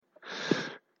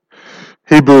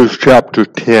Hebrews chapter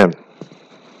 10.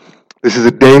 This is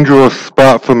a dangerous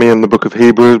spot for me in the book of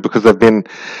Hebrews because I've been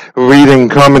reading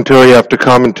commentary after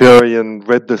commentary and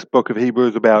read this book of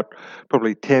Hebrews about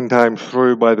probably 10 times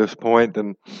through by this point.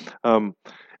 And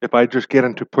if I just get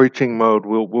into preaching mode,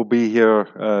 we'll be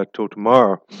here till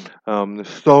tomorrow. There's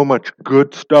so much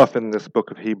good stuff in this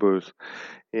book of Hebrews.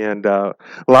 And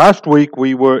last week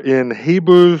we were in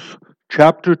Hebrews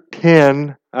chapter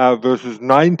 10, verses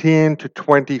 19 to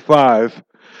 25,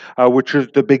 which is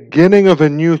the beginning of a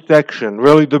new section,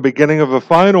 really the beginning of a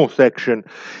final section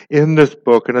in this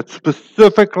book, and it's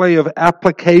specifically of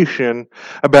application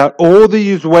about all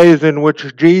these ways in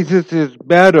which Jesus is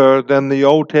better than the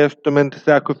Old Testament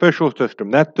sacrificial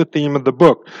system. That's the theme of the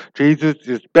book. Jesus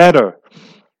is better.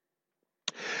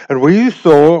 And we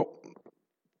saw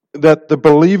that the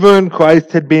believer in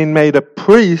Christ had been made a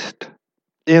priest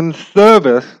in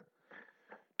service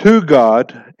to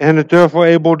God, and is therefore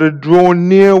able to draw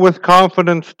near with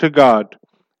confidence to God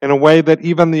in a way that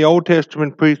even the Old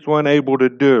Testament priests weren't able to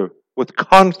do, with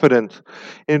confidence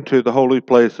into the holy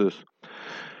places.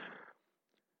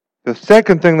 The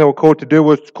second thing that we're called to do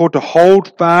was called to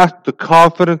hold fast the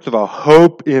confidence of our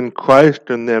hope in Christ,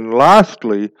 and then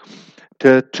lastly,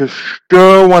 to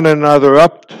stir one another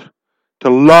up to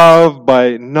love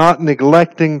by not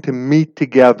neglecting to meet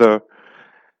together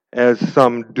as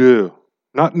some do.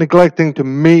 Not neglecting to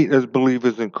meet as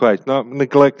believers in Christ. Not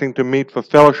neglecting to meet for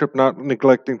fellowship. Not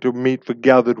neglecting to meet for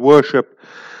gathered worship.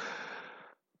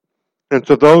 And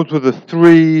so those were the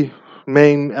three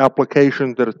main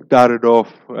applications that it started off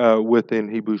with in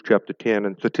Hebrews chapter 10.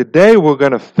 And so today we're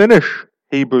going to finish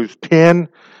Hebrews 10,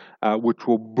 which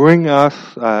will bring us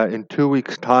in 2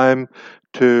 weeks' time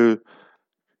to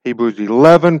Hebrews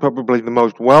 11, probably the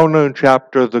most well-known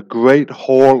chapter, the Great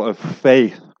Hall of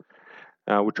Faith.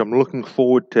 Which I'm looking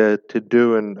forward to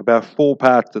do in about 4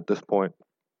 parts at this point.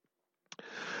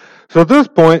 So at this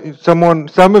point, some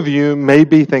of you may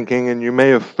be thinking, and you may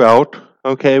have felt,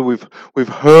 okay, we've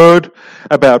heard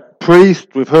about priests,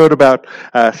 we've heard about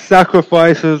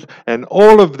sacrifices, and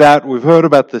all of that. We've heard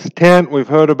about this tent, we've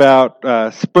heard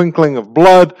about sprinkling of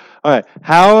blood. All right,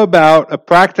 how about a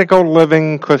practical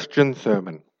living Christian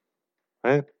sermon?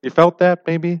 Right? You felt that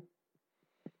maybe?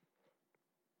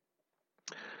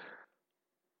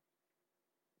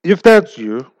 If that's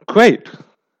you, great.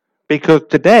 Because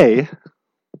today,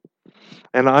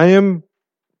 and I am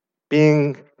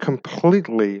being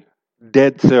completely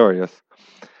dead serious,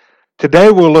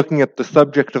 today we're looking at the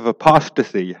subject of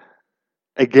apostasy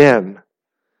again.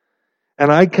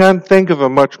 And I can't think of a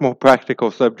much more practical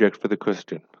subject for the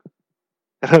Christian.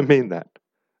 And I mean that.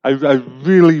 I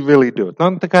really, really do. It's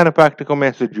not the kind of practical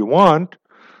message you want,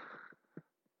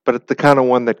 but it's the kind of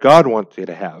one that God wants you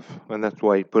to have. And that's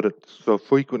why He put it so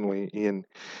frequently in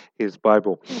His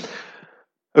Bible.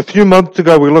 A few months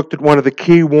ago, we looked at one of the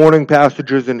key warning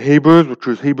passages in Hebrews, which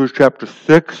was Hebrews chapter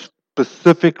 6,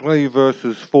 specifically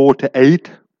verses 4 to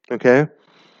 8. Okay?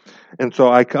 And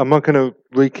so I'm not going to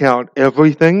recount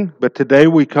everything, but today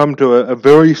we come to a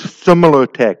very similar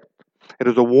text. It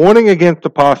is a warning against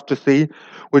apostasy,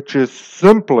 which is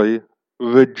simply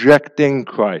rejecting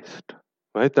Christ.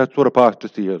 Right? That's what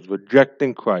apostasy is,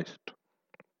 rejecting Christ.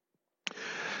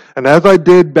 And as I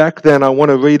did back then, I want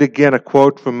to read again a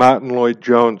quote from Martin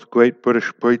Lloyd-Jones, great British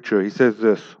preacher. He says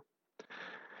this: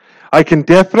 I can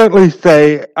definitely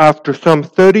say, after some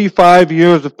 35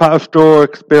 years of pastoral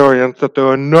experience, that there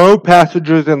are no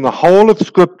passages in the whole of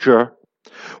Scripture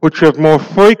which have more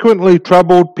frequently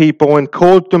troubled people and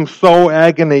caused them soul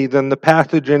agony than the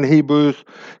passage in Hebrews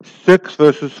 6,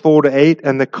 verses 4 to 8,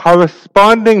 and the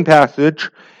corresponding passage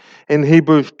in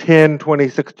Hebrews 10,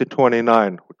 26 to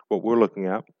 29, which is what we're looking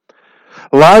at.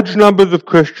 Large numbers of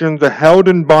Christians are held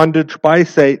in bondage by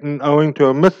Satan owing to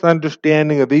a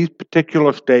misunderstanding of these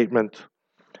particular statements.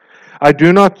 I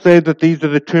do not say that these are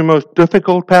the two most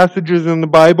difficult passages in the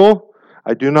Bible.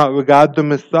 I do not regard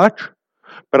them as such.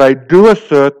 But I do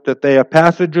assert that they are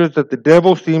passages that the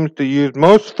devil seems to use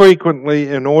most frequently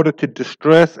in order to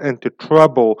distress and to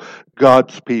trouble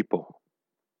God's people.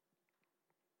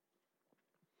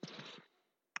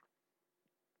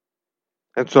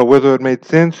 And so whether it made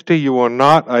sense to you or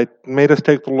not, I made us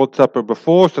take the Lord's Supper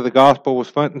before, so the gospel was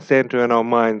front and center in our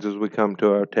minds as we come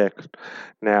to our text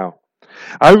now.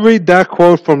 I read that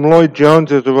quote from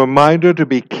Lloyd-Jones as a reminder to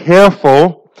be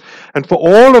careful, and for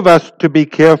all of us to be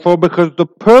careful, because the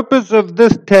purpose of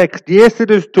this text, yes,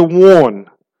 it is to warn,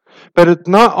 but it's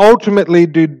not ultimately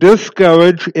to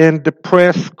discourage and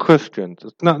depress Christians.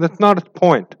 That's not its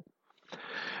point.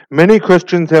 Many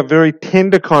Christians have very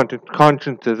tender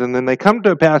consciences, and then they come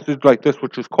to a passage like this,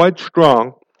 which is quite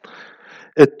strong,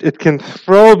 It can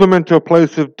throw them into a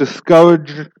place of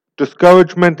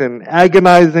discouragement and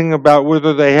agonizing about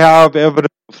whether they have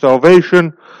evidence of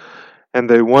salvation, and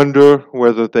they wonder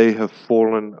whether they have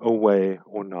fallen away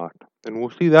or not. And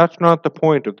we'll see that's not the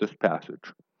point of this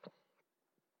passage.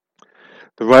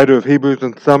 The writer of Hebrews,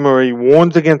 in summary,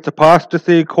 warns against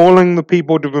apostasy, calling the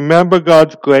people to remember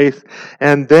God's grace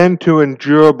and then to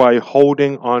endure by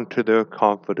holding on to their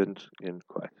confidence in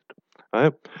Christ. All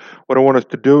right? What I want us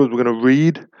to do is we're going to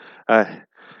read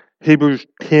Hebrews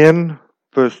 10,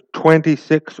 verse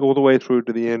 26, all the way through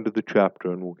to the end of the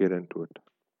chapter, and we'll get into it.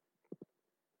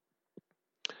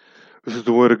 This is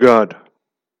the Word of God.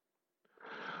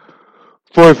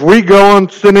 For if we go on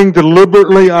sinning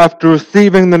deliberately after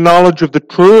receiving the knowledge of the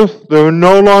truth, there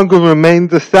no longer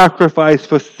remains a sacrifice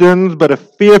for sins, but a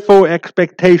fearful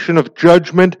expectation of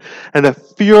judgment and a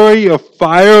fury of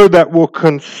fire that will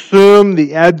consume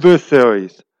the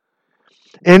adversaries.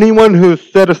 Anyone who has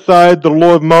set aside the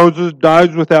law of Moses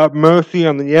dies without mercy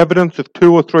on the evidence of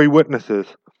 2 or 3 witnesses.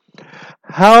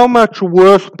 How much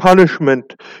worse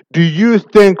punishment do you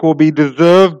think will be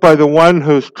deserved by the one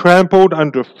who has trampled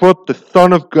underfoot the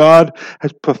Son of God,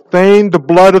 has profaned the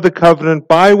blood of the covenant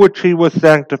by which he was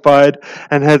sanctified,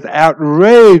 and has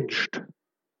outraged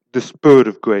the Spirit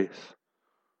of grace?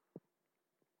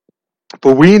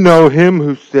 For we know him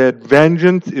who said,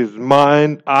 "Vengeance is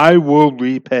mine, I will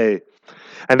repay."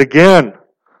 And again,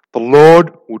 the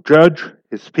Lord will judge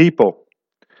his people.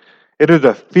 It is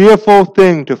a fearful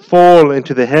thing to fall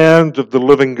into the hands of the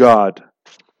living God.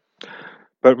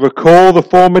 But recall the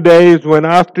former days when,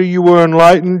 after you were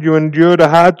enlightened, you endured a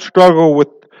hard struggle with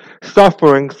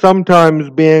suffering,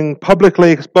 sometimes being publicly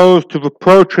exposed to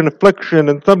reproach and affliction,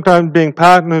 and sometimes being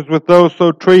partners with those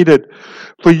so treated.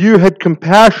 For you had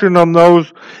compassion on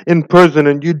those in prison,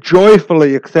 and you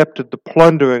joyfully accepted the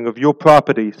plundering of your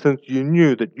property, since you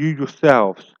knew that you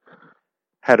yourselves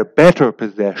had a better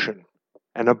possession,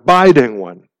 an abiding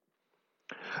one.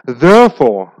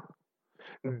 Therefore,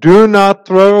 do not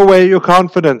throw away your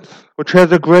confidence, which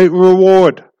has a great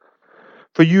reward,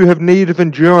 for you have need of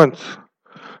endurance,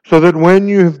 so that when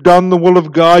you have done the will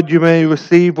of God, you may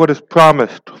receive what is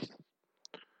promised.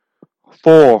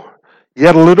 For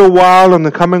yet a little while, and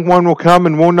the coming one will come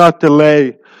and will not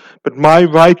delay. But my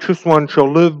righteous one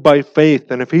shall live by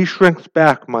faith, and if he shrinks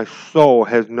back, my soul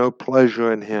has no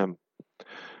pleasure in him.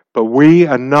 But we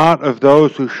are not of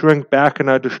those who shrink back and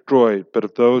are destroyed, but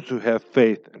of those who have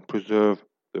faith and preserve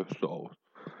their souls.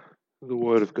 The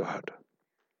Word of God.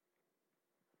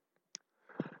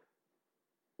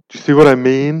 Do you see what I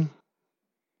mean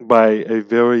by a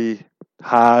very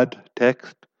hard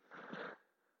text?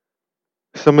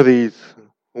 Some of these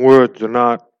words are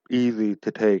not easy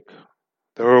to take.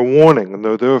 They're a warning, and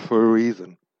they're there for a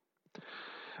reason.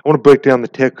 I want to break down the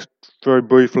text very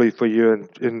briefly for you.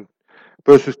 In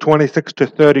verses 26 to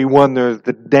 31, there's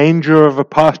the danger of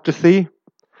apostasy.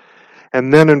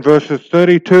 And then in verses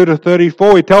 32 to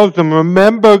 34, he tells them,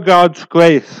 remember God's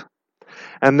grace.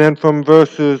 And then from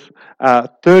verses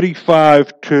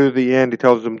 35 to the end, he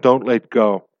tells them, don't let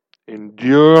go.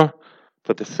 Endure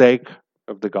for the sake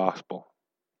of the gospel.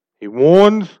 He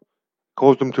warns,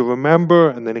 calls them to remember,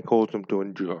 and then he calls them to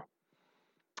endure.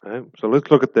 Right? So let's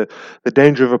look at the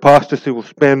danger of apostasy. We'll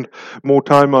spend more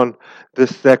time on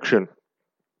this section.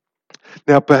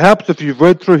 Now, perhaps if you've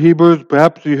read through Hebrews,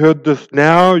 perhaps you heard this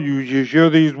now, you hear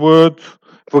these words,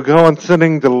 if we go on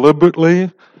sinning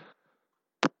deliberately,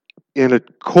 and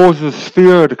it causes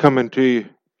fear to come into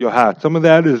your heart. Some of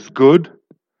that is good,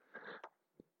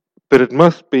 but it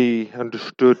must be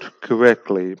understood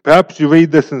correctly. Perhaps you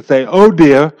read this and say, oh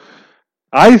dear,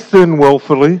 I sin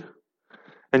willfully,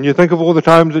 and you think of all the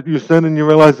times that you sin and you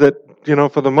realize that,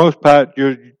 for the most part,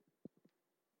 you're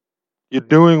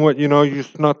doing what you're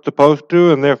not supposed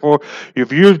to, and therefore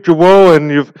you've used your will and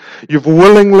you've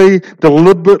willingly,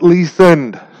 deliberately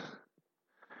sinned.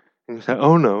 And you say,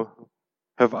 oh no,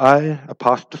 have I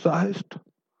apostatized?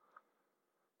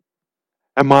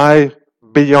 Am I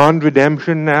beyond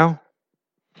redemption now?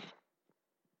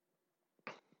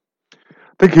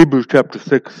 I think Hebrews chapter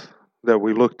 6 that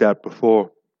we looked at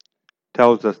before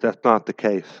tells us that's not the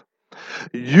case.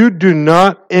 You do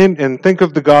not and think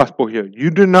of the gospel here. You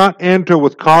do not enter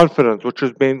with confidence, which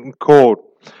is being called,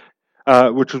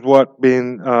 which is what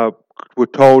we're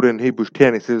told in Hebrews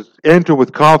 10. He says, enter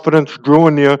with confidence, draw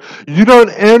near. You don't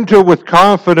enter with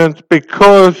confidence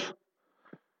because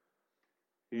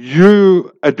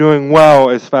you are doing well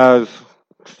as far as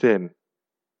sin.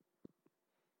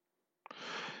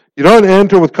 You don't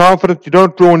enter with confidence. You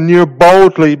don't draw near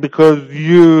boldly because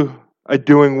you are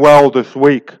doing well this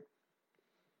week.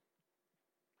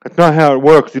 That's not how it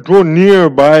works. You draw near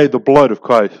by the blood of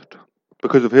Christ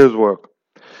because of his work.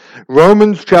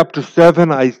 Romans chapter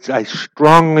 7, I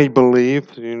strongly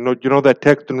believe, you know that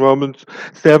text in Romans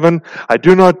 7, I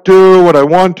do not do what I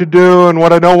want to do, and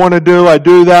what I don't want to do, I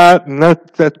do that, and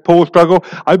that's Paul's struggle.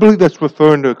 I believe that's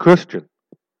referring to a Christian.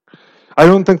 I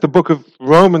don't think the book of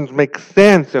Romans makes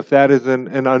sense if that is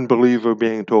an unbeliever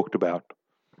being talked about.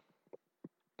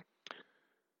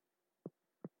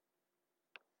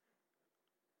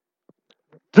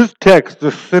 This text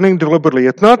is sinning deliberately.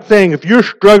 It's not saying if you're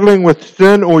struggling with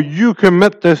sin or you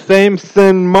commit the same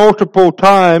sin multiple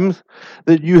times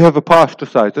that you have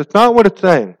apostatized. That's not what it's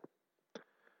saying.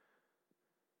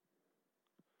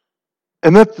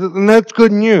 And that's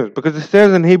good news, because it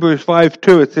says in Hebrews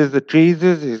 5:2, it says that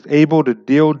Jesus is able to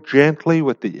deal gently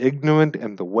with the ignorant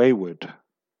and the wayward.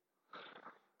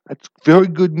 That's very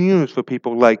good news for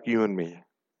people like you and me.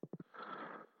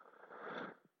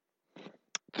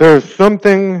 There's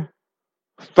something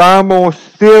far more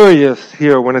serious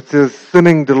here when it says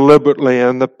sinning deliberately,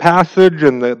 and the passage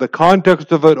and the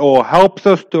context of it all helps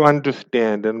us to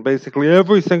understand, and basically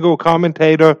every single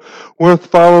commentator worth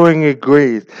following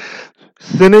agrees.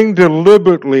 Sinning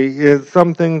deliberately is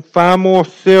something far more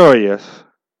serious.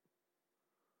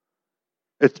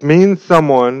 It means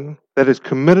someone that has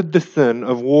committed the sin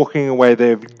of walking away. They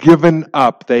have given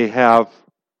up. They have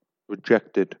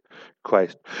rejected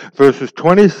Christ. Verses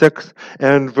 26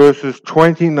 and verses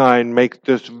 29 make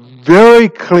this very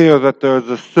clear that there is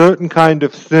a certain kind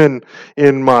of sin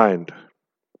in mind.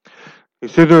 You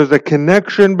see, there is a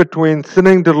connection between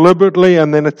sinning deliberately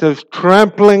and then it says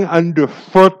trampling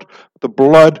underfoot the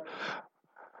blood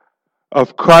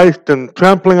of Christ and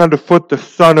trampling underfoot the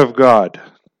Son of God.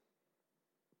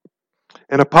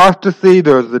 In apostasy,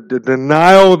 there's the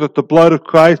denial that the blood of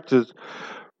Christ has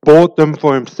bought them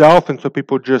for himself, and so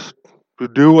people just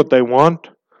do what they want.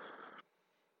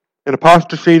 In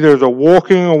apostasy, there's a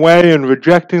walking away and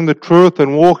rejecting the truth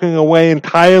and walking away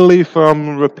entirely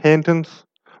from repentance,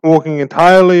 walking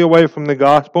entirely away from the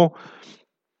gospel.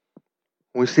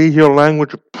 We see here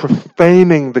language of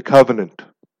profaning the covenant,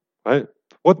 right?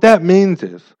 What that means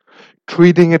is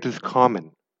treating it as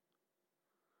common.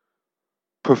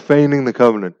 Profaning the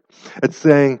covenant. It's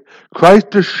saying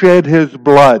Christ has shed his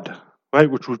blood,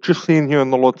 right, which we've just seen here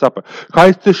in the Lord's Supper.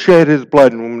 Christ has shed his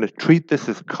blood, and we're going to treat this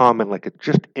as common, like it's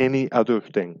just any other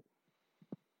thing.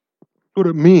 That's what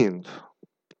it means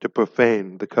to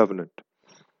profane the covenant.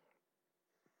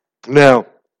 Now,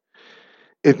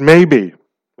 it may be,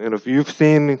 and if you've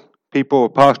seen people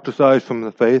apostatize from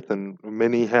the faith, and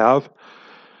many have,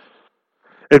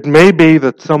 it may be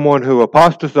that someone who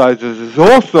apostatizes is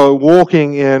also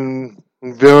walking in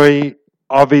very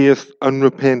obvious,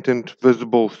 unrepentant,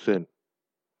 visible sin.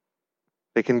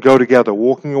 They can go together,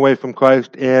 walking away from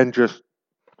Christ and just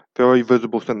very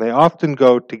visible sin. They often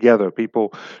go together.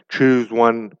 People choose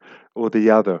one or the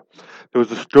other. There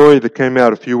was a story that came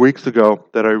out a few weeks ago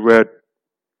that I read.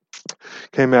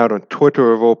 Came out on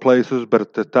Twitter of all places, but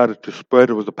it started to spread.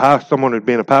 It was someone who'd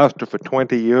been a pastor for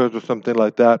 20 years or something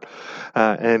like that,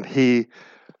 and he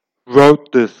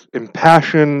wrote this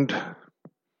impassioned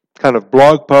kind of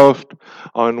blog post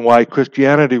on why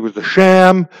Christianity was a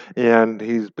sham, and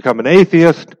he's become an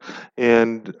atheist,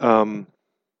 and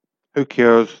who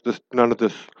cares? None of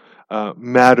this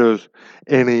matters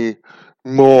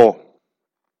anymore.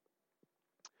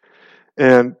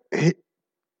 And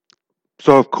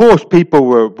so, of course, people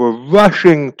were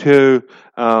rushing to,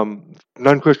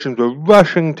 non-Christians were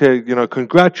rushing to,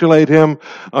 congratulate him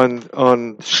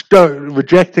on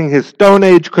rejecting his Stone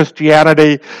Age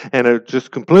Christianity, and it's just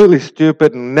completely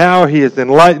stupid, and now he is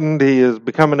enlightened, he has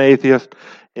become an atheist,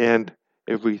 and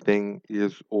everything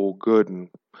is all good. And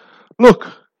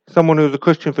look, someone who's a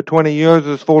Christian for 20 years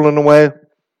has fallen away.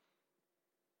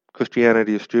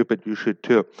 Christianity is stupid, you should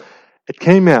too. It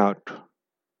came out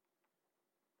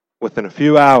within a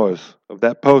few hours of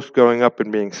that post going up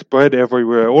and being spread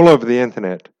everywhere, all over the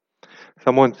internet.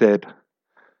 Someone said,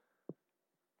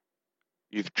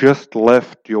 "You've just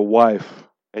left your wife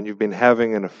and you've been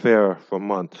having an affair for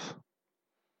months."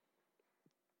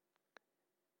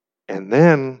 And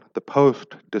then the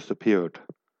post disappeared.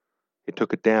 He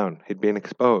took it down. He'd been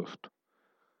exposed.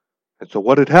 And so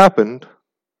what had happened,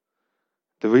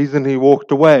 the reason he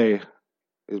walked away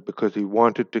is because he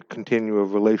wanted to continue a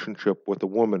relationship with a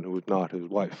woman who was not his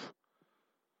wife.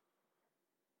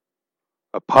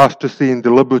 Apostasy,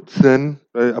 deliberate sin,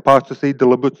 and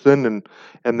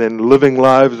then living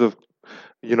lives of,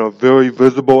 very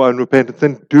visible unrepentant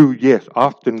sin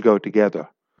often go together.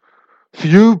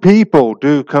 Few people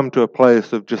do come to a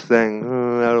place of just saying,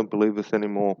 I don't believe this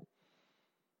anymore.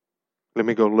 let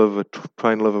me go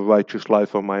try and live a righteous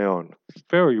life on my own. It's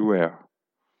very rare.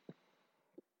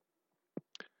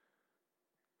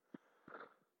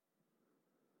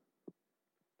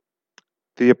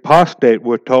 The apostate,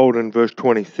 we're told in verse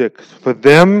 26, for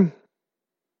them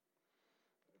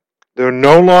there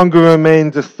no longer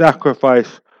remains a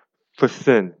sacrifice for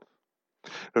sin.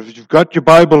 If you've got your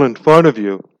Bible in front of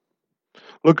you,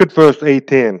 look at verse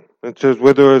 18. It says,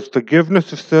 where there is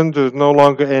forgiveness of sins, there is no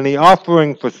longer any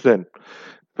offering for sin.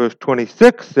 Verse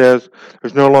 26 says,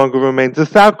 there no longer remains a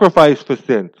sacrifice for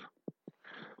sins.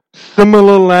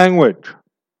 Similar language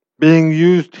being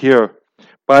used here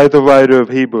by the writer of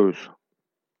Hebrews.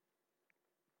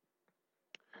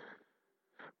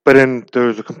 But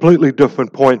there's a completely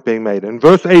different point being made. In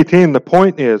verse 18, the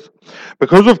point is,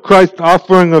 because of Christ's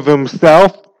offering of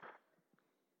himself,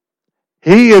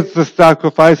 he is the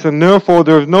sacrifice, and therefore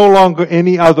there is no longer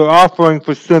any other offering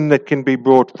for sin that can be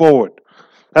brought forward.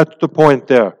 That's the point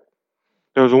there.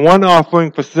 There's one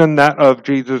offering for sin, that of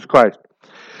Jesus Christ.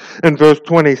 In verse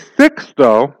 26,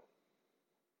 though,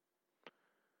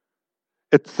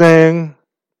 it's saying,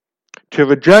 to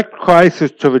reject Christ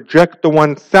is to reject the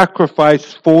one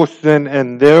sacrificed for sin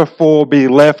and therefore be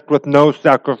left with no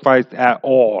sacrifice at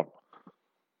all.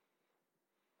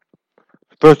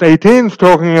 Verse 18 is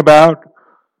talking about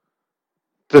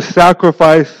the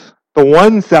sacrifice, the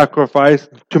one sacrifice,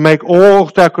 to make all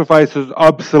sacrifices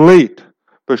obsolete.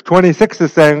 Verse 26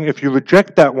 is saying, if you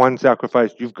reject that one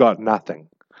sacrifice, you've got nothing.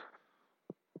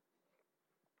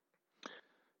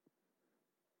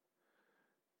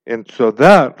 And so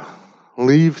that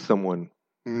leaves someone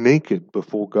naked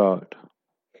before God.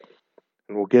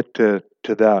 And we'll get to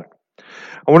that.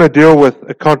 I want to deal with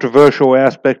a controversial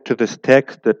aspect to this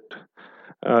text that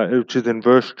which is in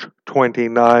verse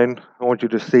 29. I want you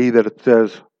to see that it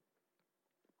says,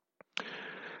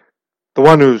 the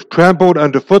one who has trampled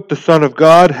underfoot the Son of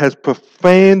God has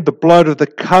profaned the blood of the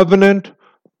covenant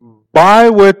by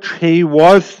which he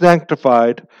was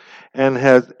sanctified and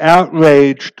has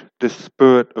outraged the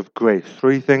Spirit of grace.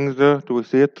 Three things there. Do we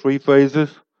see it? Three phrases.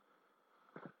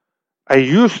 Are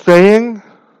you saying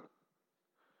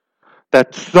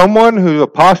that someone who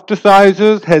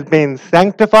apostatizes has been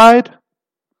sanctified?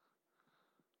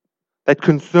 That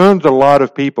concerns a lot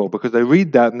of people because they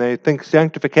read that and they think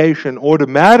sanctification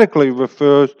automatically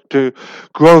refers to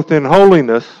growth in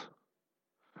holiness.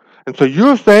 And so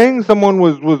you're saying someone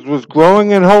was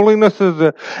growing in holiness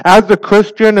as a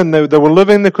Christian, and they were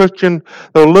living the Christian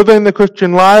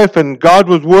life, and God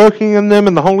was working in them,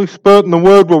 and the Holy Spirit and the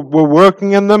Word were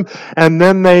working in them, and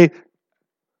then they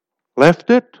left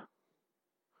it?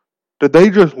 Did they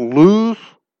just lose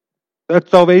that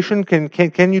salvation?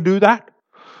 Can you do that?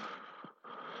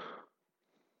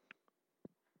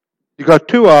 You got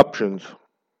two options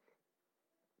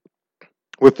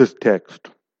with this text.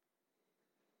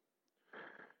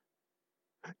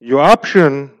 Your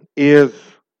option is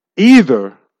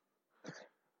either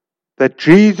that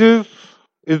Jesus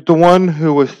is the one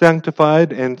who was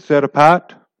sanctified and set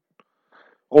apart,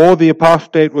 or the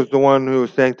apostate was the one who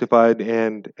was sanctified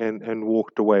and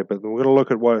walked away. But we're going to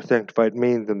look at what sanctified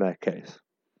means in that case.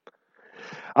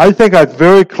 I think I've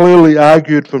very clearly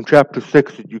argued from chapter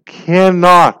 6 that you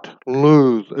cannot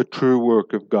lose a true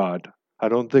work of God. I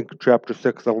don't think chapter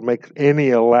 6 will make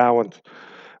any allowance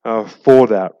for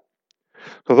that.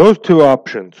 So those two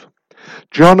options.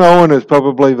 John Owen is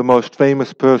probably the most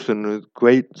famous person, a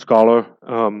great scholar,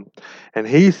 and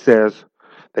he says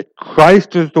that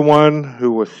Christ is the one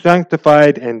who was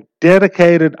sanctified and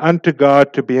dedicated unto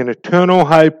God to be an eternal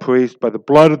high priest by the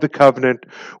blood of the covenant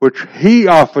which he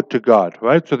offered to God,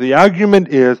 right? So the argument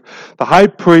is the high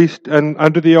priest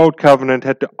under the old covenant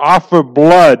had to offer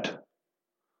blood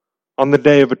on the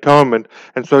Day of Atonement,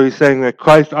 and so he's saying that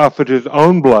Christ offered his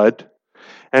own blood,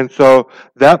 and so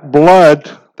that blood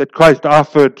that Christ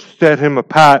offered set him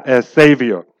apart as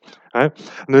Savior. Right?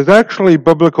 And there's actually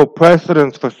biblical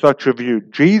precedence for such a view.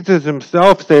 Jesus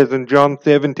himself says in John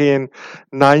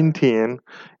 17:19,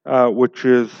 which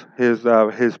is his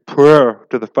prayer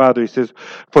to the Father, he says,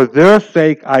 for their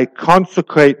sake I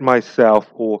consecrate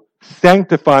myself or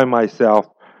sanctify myself,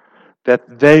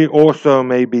 that they also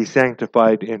may be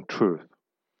sanctified in truth.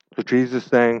 So Jesus is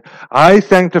saying, I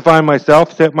sanctify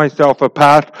myself, set myself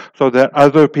apart, so that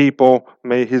other people,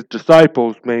 his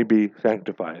disciples, may be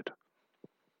sanctified.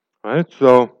 Right?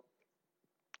 So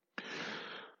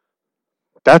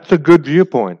that's a good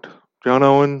viewpoint. John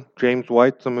Owen, James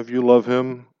White, some of you love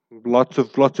him. Lots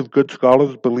of good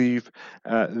scholars believe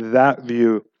that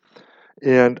view.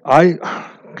 And I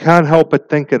can't help but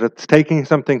think that it's taking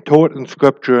something taught in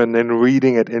Scripture and then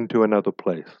reading it into another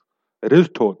place. It is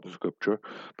taught in Scripture,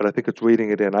 but I think it's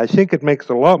reading it in. I think it makes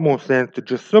a lot more sense to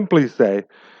just simply say,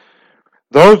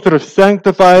 those that are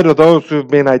sanctified are those who have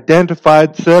been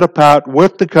identified, set apart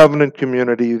with the covenant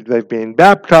community. They've been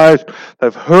baptized,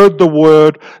 they've heard the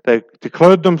word, they've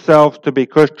declared themselves to be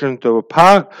Christians, they were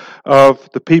part of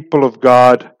the people of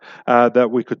God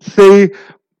that we could see,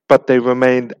 but they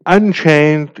remained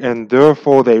unchanged, and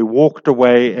therefore they walked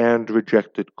away and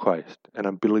rejected Christ. And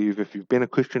I believe if you've been a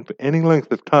Christian for any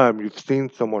length of time, you've seen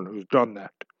someone who's done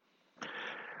that.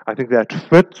 I think that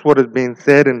fits what has been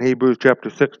said in Hebrews chapter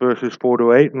 6, verses 4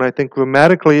 to 8, and I think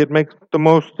grammatically it makes the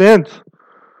most sense.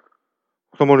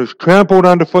 Someone who's trampled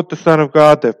underfoot the Son of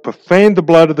God, they've profaned the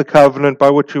blood of the covenant by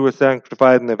which you were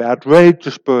sanctified, and they've outraged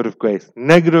the Spirit of grace.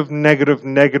 Negative, negative,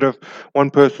 negative.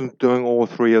 One person's doing all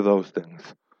three of those things.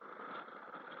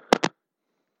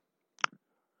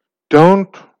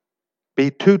 Don't be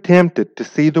too tempted to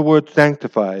see the word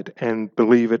sanctified and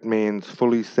believe it means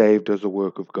fully saved as a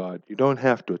work of God. You don't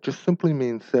have to. It just simply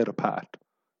means set apart.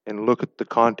 And look at the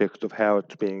context of how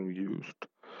it's being used.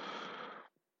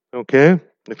 Okay?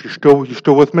 If you're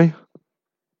still with me?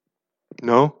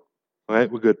 No? All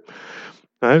right, we're good.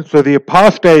 All right, so the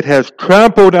apostate has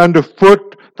trampled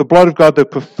underfoot the blood of God. They've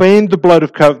profaned the blood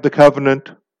of the covenant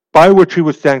by which he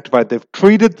was sanctified. They've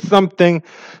treated something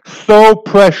so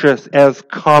precious as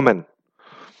common.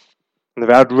 And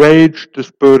they've outraged the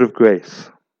Spirit of grace.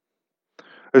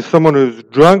 As someone who's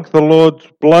drunk the Lord's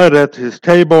blood at his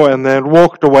table and then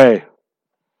walked away.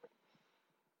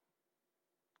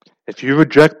 If you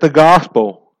reject the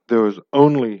gospel, there is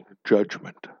only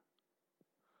judgment.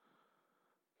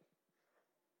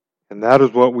 And that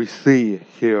is what we see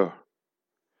here.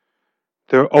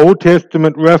 There are Old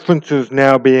Testament references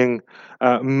now being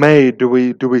made. Do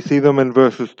we see them in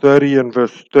verses 30 and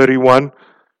verse 31?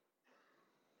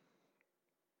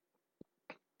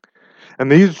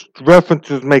 And these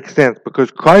references make sense because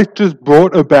Christ has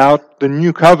brought about the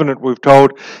new covenant, we've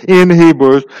told, in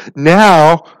Hebrews.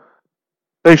 Now,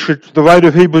 the writer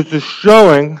of Hebrews is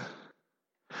showing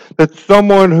that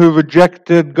someone who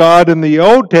rejected God in the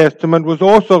Old Testament was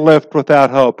also left without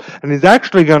hope. And he's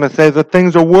actually going to say that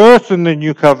things are worse in the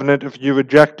new covenant if you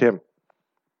reject him.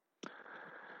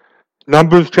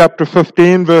 Numbers chapter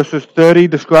 15 verses 30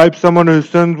 describes someone who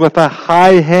sins with a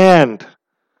high hand.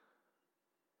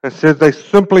 It says they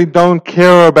simply don't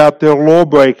care about their law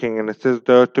breaking, and it says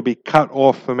they're to be cut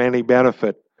off from any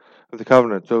benefit of the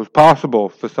covenant. So it's possible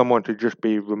for someone to just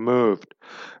be removed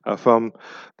from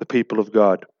the people of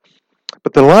God.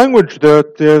 But the language there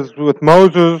says with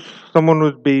Moses, someone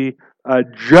would be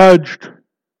judged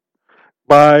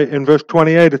by, in verse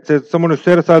 28, it says, someone who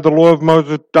set aside the law of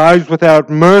Moses dies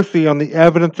without mercy on the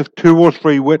evidence of 2 or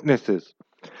 3 witnesses.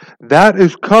 That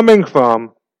is coming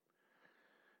from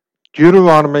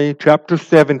Deuteronomy chapter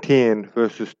 17,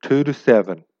 verses 2 to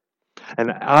 7.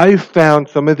 And I found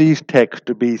some of these texts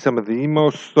to be some of the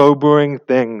most sobering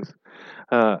things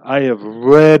I have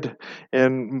read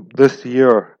in this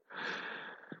year.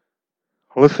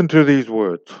 Listen to these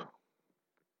words.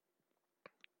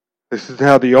 This is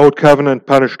how the old covenant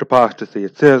punished apostasy.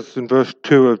 It says in verse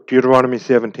 2 of Deuteronomy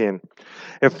 17,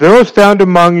 if there is found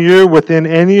among you within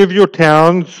any of your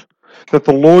towns that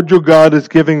the Lord your God is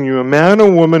giving you, a man or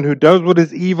woman who does what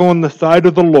is evil in the sight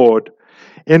of the Lord,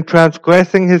 in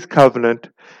transgressing his covenant,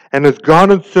 and has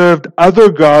gone and served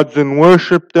other gods and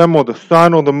worshipped them, or the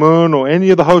sun, or the moon, or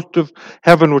any of the host of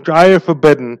heaven which I have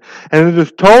forbidden, and it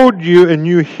is told you, and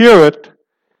you hear it,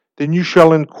 then you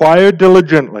shall inquire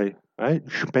diligently. Right?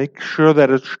 You should make sure that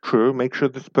it's true. Make sure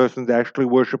this person's actually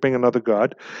worshiping another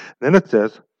god. Then it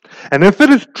says, and if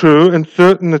it is true and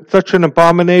certain that such an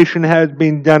abomination has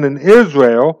been done in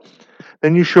Israel,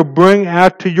 then you shall bring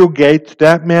out to your gates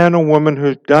that man or woman who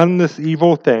has done this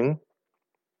evil thing,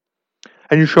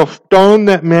 and you shall stone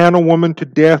that man or woman to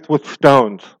death with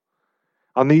stones.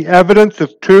 On the evidence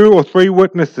of 2 or 3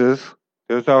 witnesses,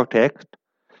 here's our text,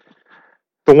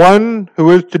 the one who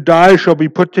is to die shall be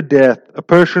put to death. A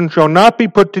person shall not be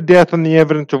put to death on the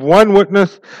evidence of 1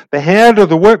 witness. The hand of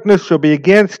the witness shall be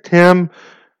against him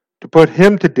to put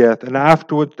him to death, and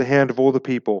afterwards the hand of all the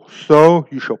people. So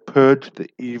you shall purge the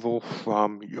evil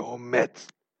from your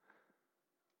midst.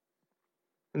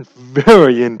 It's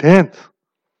very intense.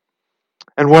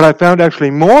 And what I found actually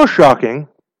more shocking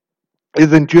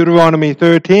is in Deuteronomy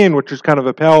 13, which is kind of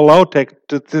a parallel text.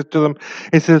 It says to them,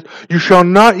 it says, you shall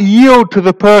not yield to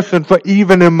the person for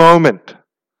even a moment.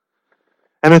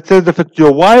 And it says if it's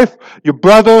your wife, your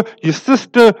brother, your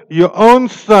sister, your own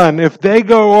son, if they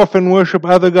go off and worship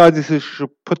other gods, he says, you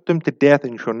shall put them to death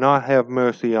and you shall not have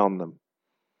mercy on them.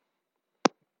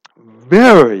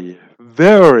 Very,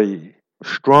 very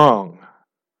strong.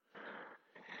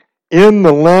 In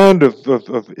the land of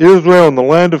Israel, in the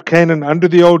land of Canaan, under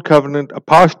the old covenant,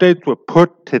 apostates were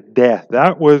put to death.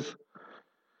 That was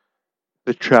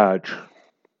the charge.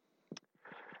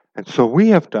 And so we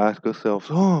have to ask ourselves,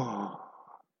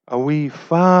 are we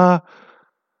far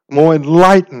more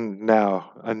enlightened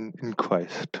now in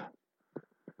Christ?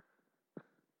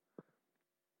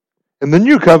 In the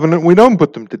new covenant, we don't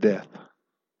put them to death.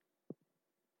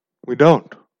 We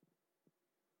don't.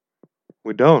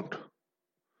 We don't.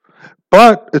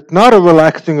 But it's not a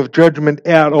relaxing of judgment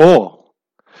at all.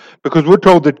 Because we're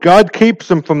told that God keeps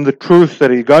them from the true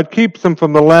city. God keeps them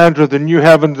from the land of the new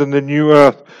heavens and the new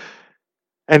earth.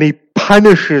 And He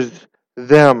punishes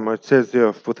them, it says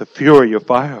there, with a fury of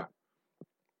fire.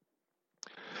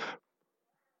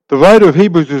 The writer of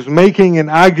Hebrews is making an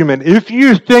argument. If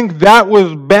you think that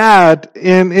was bad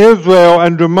in Israel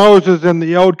under Moses in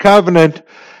the Old Covenant,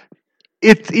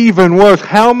 it's even worse.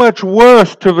 How much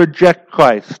worse to reject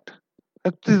Christ?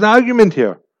 That's his argument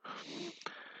here.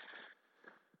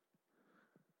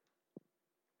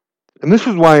 And this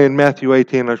is why in Matthew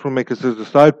 18, I just want to make this as a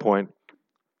side point.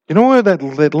 You know where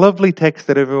that lovely text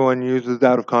that everyone uses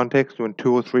out of context, when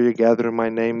 2 or 3 are gathered in my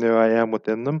name, there I am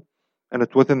within them? And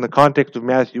it's within the context of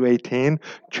Matthew 18,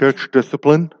 church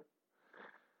discipline.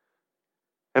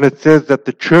 And it says that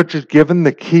the church is given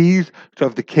the keys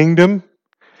of the kingdom.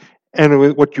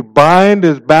 And what you bind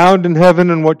is bound in heaven,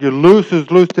 and what you loose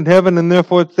is loosed in heaven. And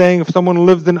therefore it's saying if someone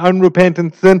lives in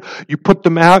unrepentant sin, you put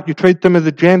them out, you treat them as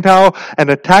a Gentile and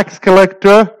a tax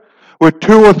collector. Where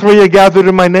 2 or 3 are gathered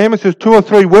in my name, it says 2 or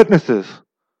 3 witnesses.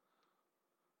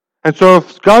 And so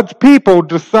if God's people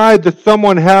decide that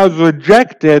someone has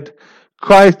rejected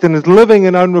Christ and is living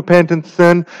in unrepentant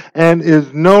sin and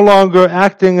is no longer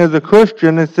acting as a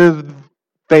Christian, it says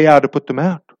they are to put them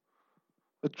out.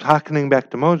 It's hearkening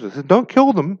back to Moses. It says, don't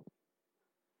kill them.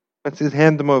 It says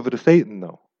hand them over to Satan,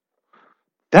 though.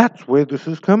 That's where this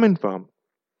is coming from.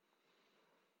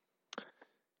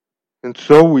 And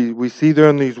so we see there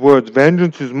in these words,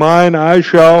 vengeance is mine, I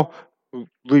shall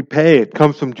repay. It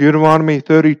comes from Deuteronomy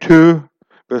 32,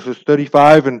 verses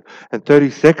 35 and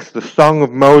 36, the Song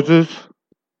of Moses.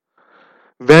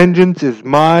 Vengeance is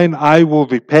mine, I will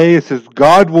repay. It says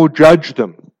God will judge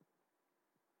them.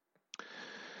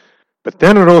 But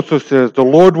then it also says the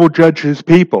Lord will judge His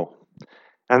people.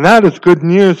 And that is good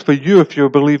news for you if you're a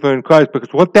believer in Christ,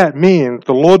 because what that means,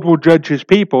 the Lord will judge His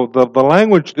people. The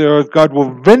language there is God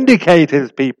will vindicate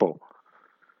His people.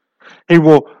 He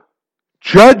will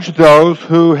judge those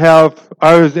who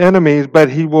are His enemies, but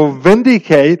He will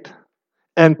vindicate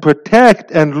and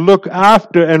protect and look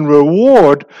after and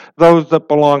reward those that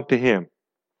belong to Him.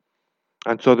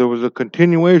 And so there was a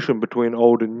continuation between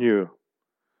old and new.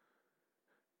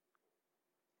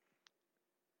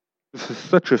 This is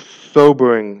such a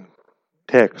sobering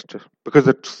text because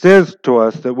it says to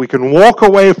us that we can walk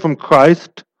away from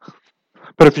Christ,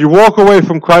 but if you walk away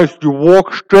from Christ, you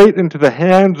walk straight into the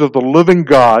hands of the living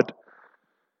God,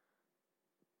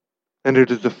 and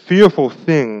it is a fearful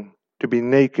thing to be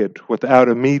naked without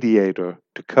a mediator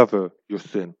to cover your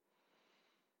sin.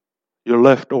 You're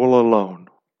left all alone.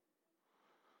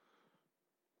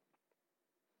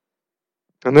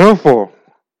 And therefore,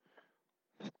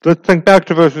 let's think back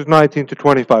to verses 19 to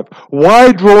 25.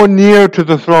 Why draw near to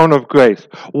the throne of grace?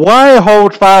 Why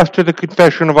hold fast to the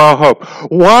confession of our hope?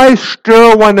 Why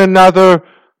stir one another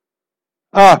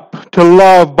up to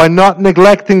love by not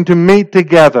neglecting to meet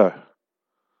together?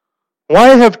 Why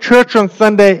have church on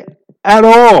Sunday at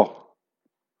all?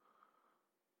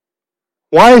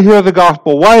 Why hear the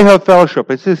gospel? Why have fellowship?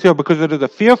 It says here, because it is a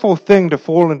fearful thing to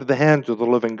fall into the hands of the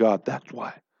living God. That's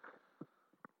why.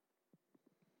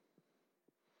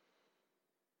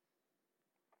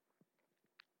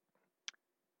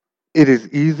 It is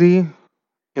easy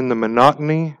in the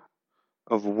monotony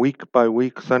of week by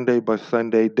week, Sunday by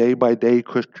Sunday, day by day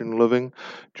Christian living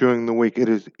during the week. It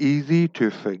is easy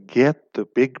to forget the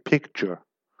big picture.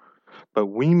 But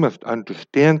we must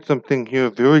understand something here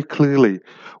very clearly.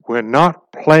 We're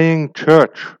not playing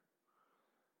church.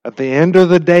 At the end of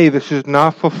the day, this is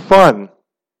not for fun.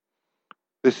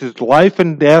 This is life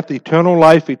and death,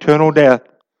 eternal death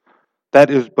that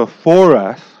is before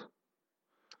us.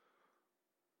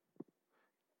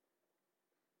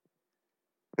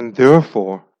 And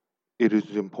therefore, it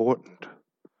is important.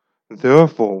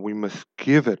 Therefore, we must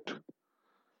give the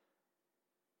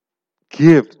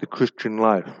Christian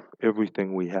life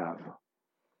everything we have.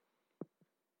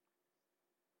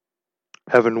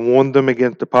 Having warned them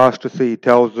against apostasy, He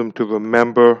tells them to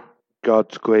remember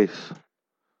God's grace.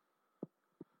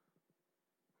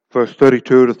 Verse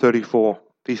 32 to 34.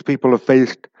 These people have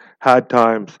faced hard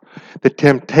times. The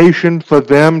temptation for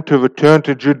them to return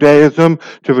to Judaism,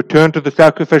 to return to the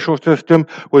sacrificial system,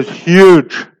 was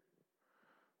huge,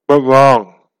 but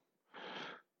wrong.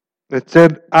 It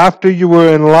said, after you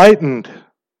were enlightened,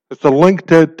 it's a link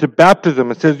to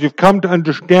baptism. It says you've come to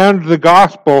understand the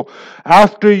gospel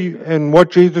after you, and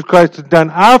what Jesus Christ has done.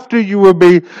 After you were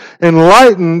be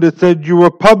enlightened, it said you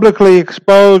were publicly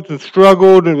exposed and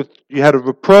struggled, and you had a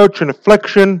reproach and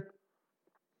affliction.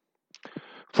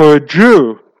 For a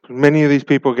Jew, many of these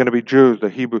people are going to be Jews, they're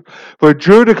Hebrew. For a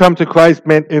Jew to come to Christ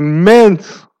meant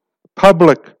immense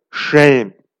public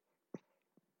shame.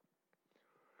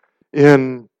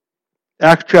 In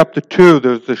Acts chapter 2,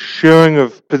 there's the sharing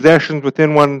of possessions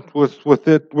within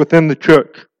the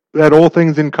church. They had all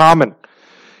things in common.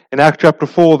 In Acts chapter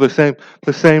 4, the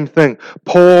same thing.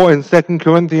 Paul in 2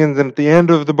 Corinthians and at the end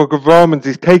of the book of Romans,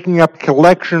 he's taking up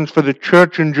collections for the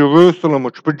church in Jerusalem,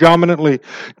 which is predominantly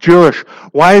Jewish.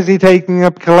 Why is he taking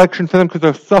up collection for them? Because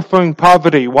they're suffering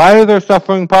poverty. Why are they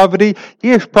suffering poverty?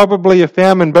 Yes, probably a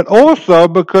famine, but also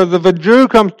because if a Jew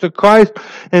comes to Christ,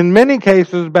 in many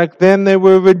cases back then they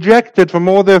were rejected from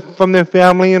their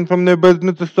family and from their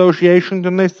business associations,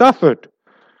 and they suffered.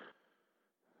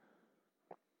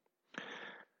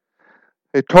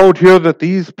 It told here that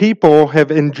these people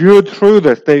have endured through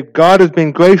this. God has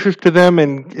been gracious to them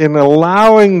in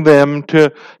allowing them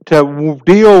to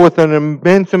deal with an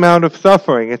immense amount of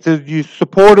suffering. It says you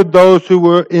supported those who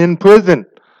were in prison.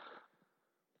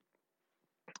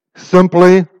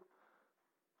 Simply,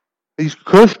 these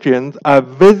Christians are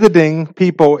visiting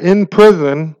people in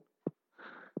prison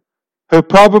who are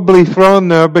probably thrown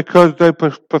there because they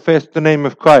profess the name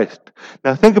of Christ.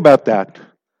 Now think about that.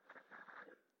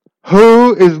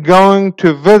 Who is going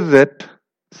to visit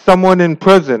someone in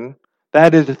prison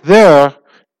that is there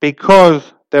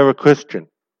because they're a Christian?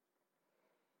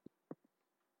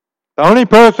 The only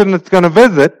person that's going to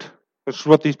visit, which is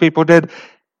what these people did,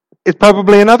 is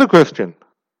probably another Christian.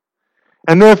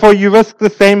 And therefore you risk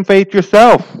the same fate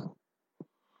yourself.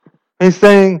 He's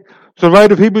saying, so the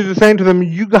writer of Hebrews is saying to them,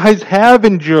 you guys have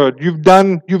endured.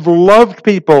 You've loved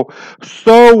people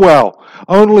so well.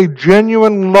 Only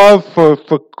genuine love for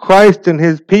Christ and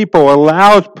His people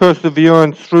allows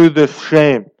perseverance through this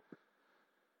shame.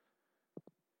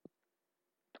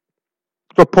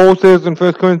 So Paul says in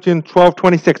 1 Corinthians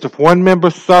 12:26, if one member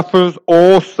suffers,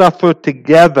 all suffer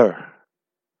together.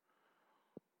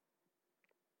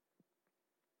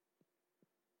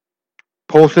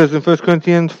 Paul says in 1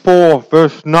 Corinthians 4,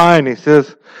 verse 9, he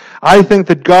says, I think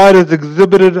that God has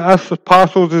exhibited us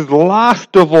apostles as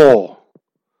last of all,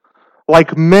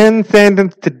 like men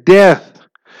sentenced to death,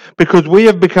 because we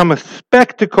have become a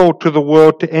spectacle to the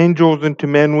world, to angels and to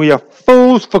men. We are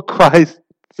fools for Christ's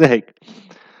sake.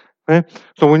 Okay?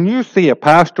 So when you see a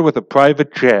pastor with a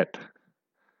private jet,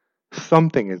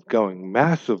 something is going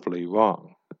massively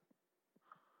wrong.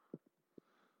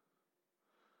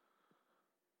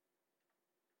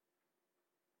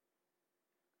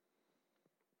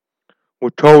 We're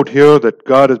told here that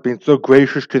God has been so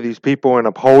gracious to these people in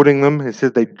upholding them. He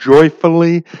says they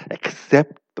joyfully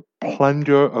accept the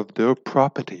plunder of their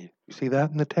property. You see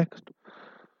that in the text?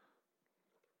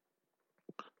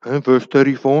 And verse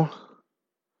 34.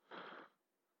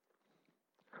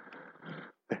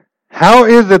 How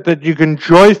is it that you can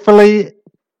joyfully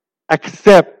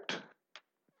accept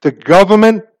the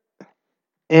government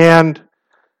and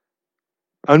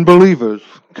unbelievers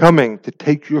coming to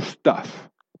take your stuff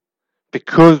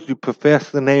because you profess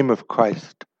the name of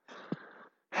Christ?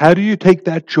 How do you take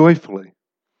that joyfully?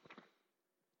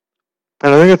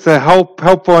 And I think it's a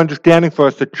helpful understanding for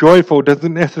us that joyful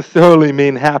doesn't necessarily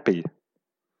mean happy.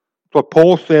 What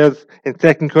Paul says in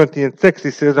 2 Corinthians 6,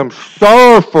 he says, I'm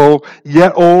sorrowful,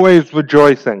 yet always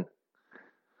rejoicing.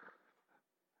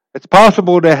 It's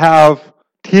possible to have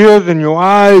tears in your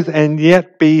eyes and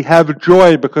yet have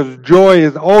joy, because joy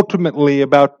is ultimately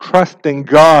about trusting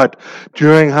God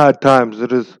during hard times.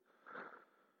 It is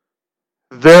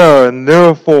there and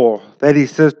therefore that he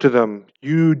says to them,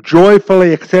 you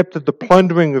joyfully accepted the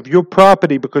plundering of your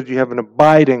property because you have an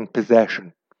abiding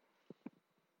possession.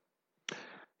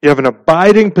 You have an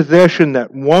abiding possession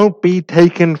that won't be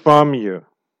taken from you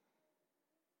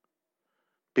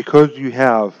because you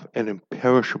have an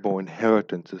imperishable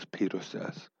inheritance, as Peter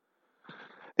says.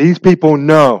 These people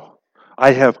know,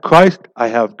 I have Christ, I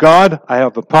have God, I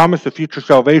have the promise of future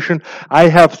salvation, I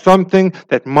have something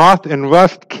that moth and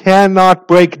rust cannot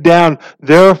break down,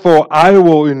 therefore I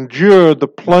will endure the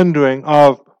plundering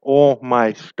of all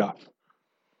my stuff.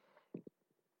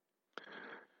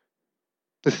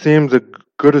 This seems as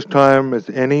good a time as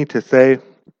any to say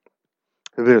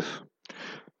this.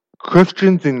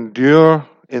 Christians endure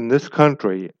in this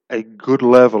country a good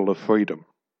level of freedom.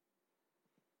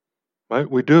 Right?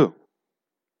 We do.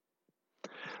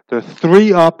 There are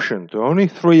three options. There are only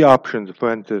three options, a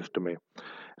friend says to me.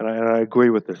 And I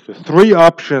agree with this. There are three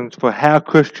options for how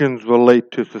Christians relate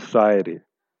to society.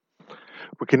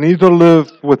 We can either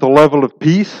live with a level of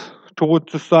peace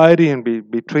towards society and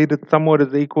be treated somewhat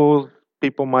as equals.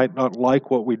 People might not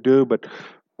like what we do, but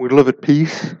we live at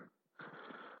peace.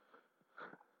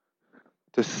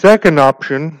 The second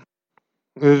option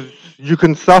is you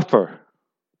can suffer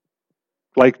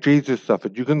like Jesus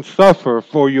suffered. You can suffer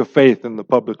for your faith in the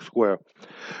public square.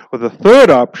 Or the third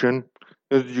option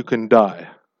is you can die.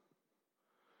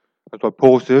 That's what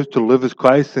Paul says, to live is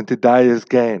Christ and to die is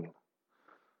gain.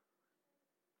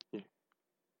 You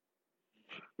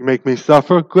make me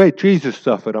suffer? Great, Jesus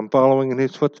suffered. I'm following in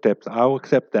his footsteps. I'll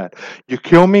accept that. You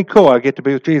kill me? Cool, I get to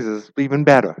be with Jesus. Even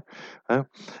better.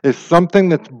 It's something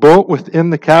that's built within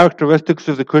the characteristics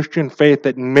of the Christian faith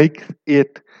that makes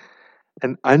it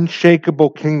an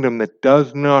unshakable kingdom that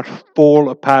does not fall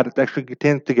apart. It actually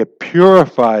tends to get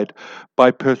purified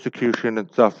by persecution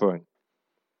and suffering.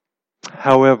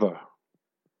 However,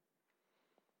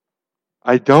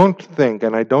 I don't think,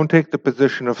 and I don't take the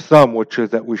position of some, which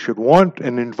is that we should want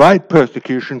and invite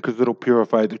persecution because it'll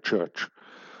purify the church.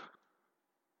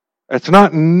 It's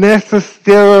not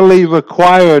necessarily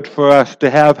required for us to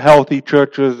have healthy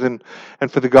churches and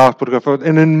for the gospel to go forward.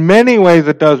 And in many ways,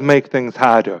 it does make things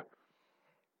harder.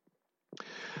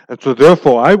 And so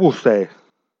therefore, I will say,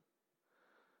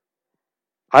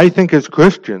 I think as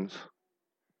Christians,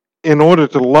 in order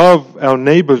to love our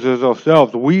neighbors as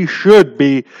ourselves, we should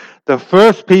be the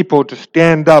first people to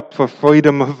stand up for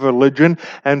freedom of religion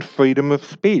and freedom of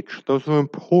speech. Those are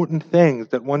important things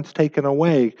that once taken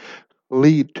away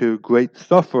lead to great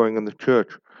suffering in the church.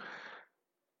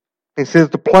 He says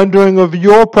the plundering of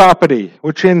your property,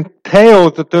 which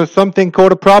entails that there's something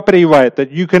called a property right,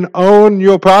 that you can own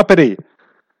your property.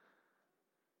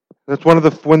 That's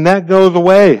when that goes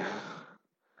away,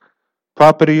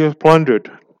 property is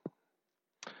plundered.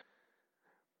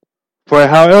 For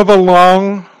however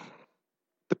long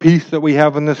the peace that we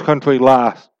have in this country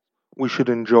lasts, we should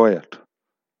enjoy it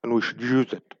and we should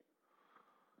use it.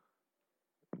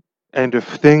 And if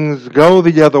things go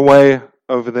the other way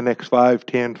over the next 5,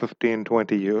 10, 15,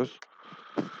 20 years,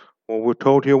 well, we're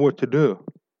told here what to do.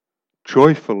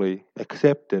 Joyfully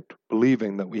accept it,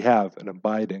 believing that we have an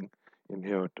abiding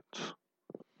inheritance.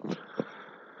 I'm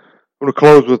going to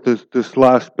close with this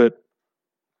last bit.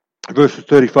 Verses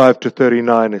 35 to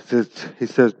 39, he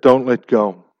says, don't let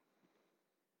go.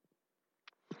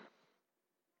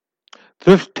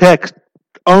 This text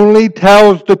only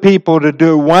tells the people to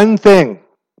do one thing.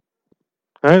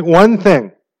 Right? One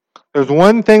thing. There's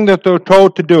one thing that they're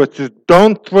told to do. It says,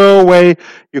 don't throw away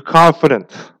your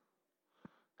confidence.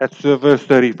 That's verse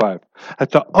 35.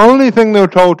 That's the only thing they're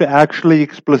told to actually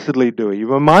explicitly do. He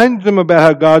reminds them about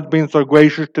how God's been so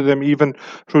gracious to them even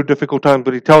through difficult times,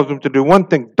 but he tells them to do one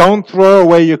thing. Don't throw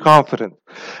away your confidence.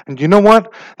 And you know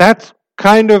what? That's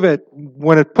kind of it.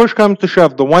 When it push comes to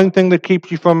shove, the one thing that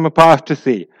keeps you from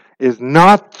apostasy is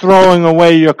not throwing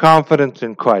away your confidence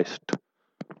in Christ.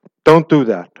 Don't do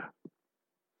that.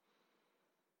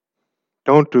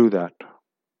 Don't do that.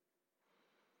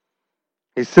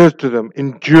 He says to them,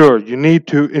 endure. You need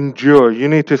to endure. You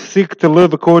need to seek to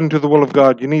live according to the will of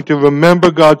God. You need to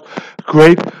remember God's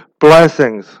great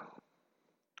blessings.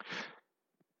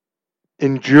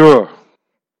 Endure.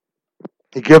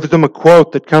 He gives them a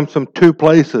quote that comes from two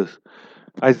places.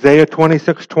 Isaiah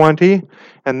 26:20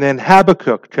 and then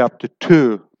Habakkuk chapter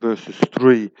 2 verses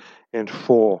 3 and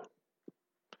 4.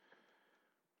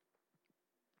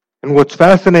 And what's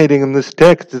fascinating in this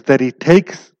text is that he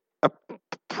takes a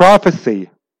prophecy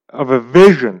of a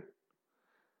vision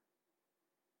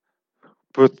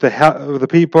with the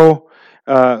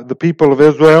people of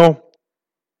Israel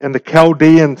and the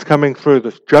Chaldeans coming through,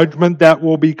 this judgment that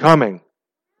will be coming.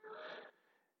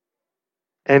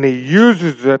 And he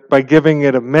uses it by giving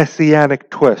it a messianic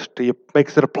twist. He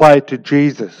makes it apply to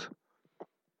Jesus.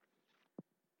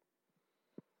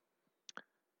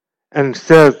 And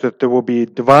says that there will be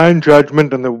divine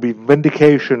judgment and there will be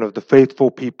vindication of the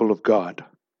faithful people of God.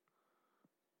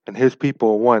 And his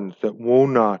people are ones that will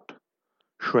not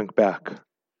shrink back.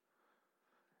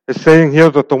 It's saying here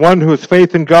that the one who has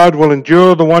faith in God will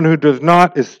endure, the one who does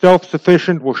not is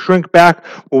self-sufficient, will shrink back,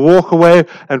 will walk away,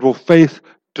 and will face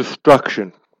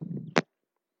destruction.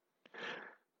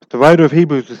 The writer of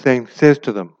Hebrews says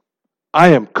to them, I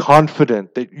am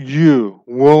confident that you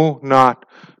will not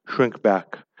shrink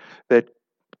back. That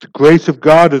The grace of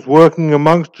God is working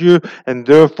amongst you, and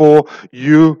therefore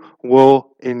you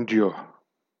will endure.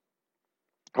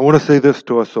 I want to say this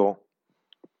to us all.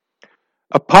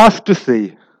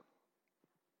 Apostasy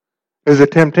is a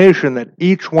temptation that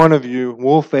each one of you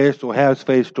will face or has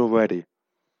faced already.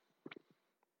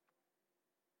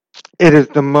 It is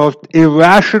the most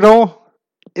irrational,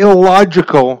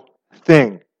 illogical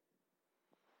thing.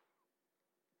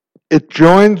 It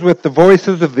joins with the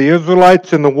voices of the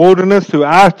Israelites in the wilderness who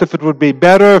asked if it would be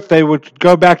better if they would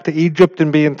go back to Egypt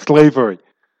and be in slavery.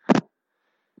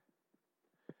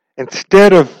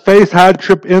 Instead of face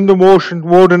hardship in the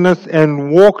wilderness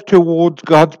and walk towards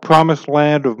God's promised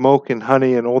land of milk and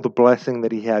honey and all the blessing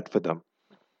that He had for them.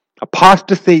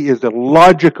 Apostasy is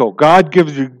illogical. God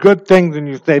gives you good things and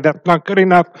you say, that's not good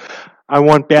enough. I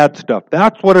want bad stuff.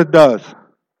 That's what it does.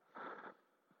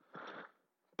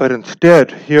 But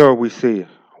instead, here we see,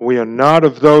 we are not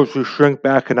of those who shrink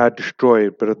back and are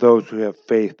destroyed, but of those who have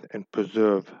faith and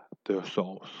preserve their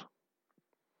souls.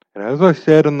 And as I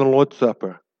said in the Lord's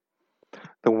Supper,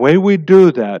 the way we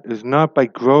do that is not by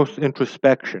gross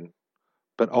introspection,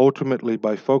 but ultimately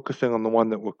by focusing on the one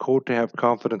that we're called to have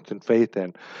confidence and faith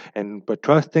in. And by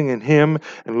trusting in Him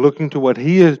and looking to what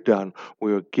He has done,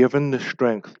 we are given the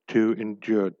strength to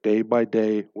endure day by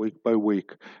day, week by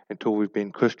week, until we've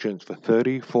been Christians for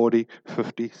 30, 40,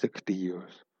 50, 60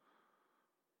 years.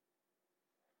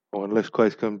 Or unless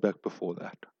Christ comes back before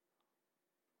that.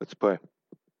 Let's pray.